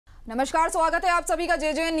नमस्कार, स्वागत है आप सभी का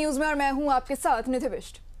JJN न्यूज में और मैं हूं आपके साथ निधि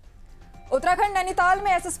बिष्ट। उत्तराखंड नैनीताल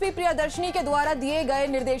में एसएसपी प्रियदर्शनी के द्वारा दिए गए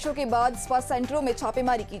निर्देशों के बाद स्पा सेंटरों में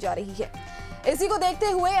छापेमारी की जा रही है। इसी को देखते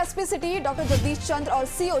हुए एसपी सिटी डॉक्टर जगदीश चंद्र और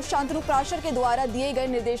सीओ शांतनु प्राशर के द्वारा दिए गए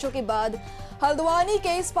निर्देशों के बाद हल्द्वानी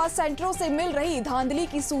के स्पा सेंटरों से मिल रही धांधली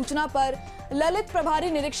की सूचना पर ललित प्रभारी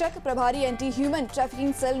निरीक्षक प्रभारी anti human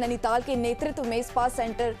trafficking cell Nainital के नेतृत्व में spa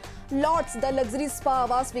centre Lord's the luxury spa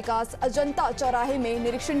आवास विकास अजंता चौराहे में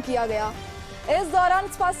निरीक्षण किया गया। इस दौरान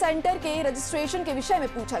स्पा सेंटर के रजिस्ट्रेशन के विषय में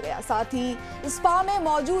पूछा गया। साथ ही स्पा में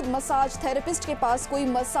मौजूद मसाज थेरेपिस्ट के पास कोई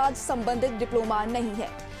मसाज संबंधित डिप्लोमा नहीं है।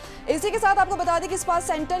 इसी के साथ आपको बता दें कि स्पा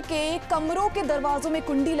सेंटर के कमरों के दरवाजों में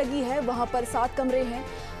कुंडी लगी है। वहां पर 7 कमरे हैं,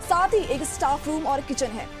 साथ ही एक स्टाफ रूम और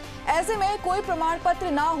किचन है। ऐसे में कोई प्रमाण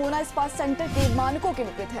पत्र ना होना स्पा सेंटर के मानकों के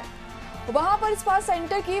विपरीत है। वहां पर स्पा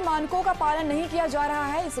सेंटर की मानकों का पालन नहीं किया जा रहा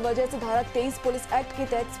है। इस वजह से धारा 23 पुलिस एक्ट के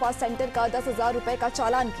तहत स्पा सेंटर का 10,000 रुपए का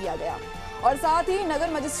चालान किया गया और साथ ही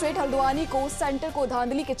नगर मजिस्ट्रेट हल्द्वानी को सेंटर को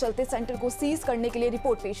धांधली के चलते सेंटर को सीज करने के लिए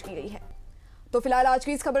रिपोर्ट पेश की गई है। तो फिलहाल आज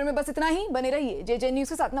की इस खबर में बस इतना ही। बने रहिए JJN न्यूज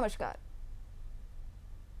के साथ। नमस्कार।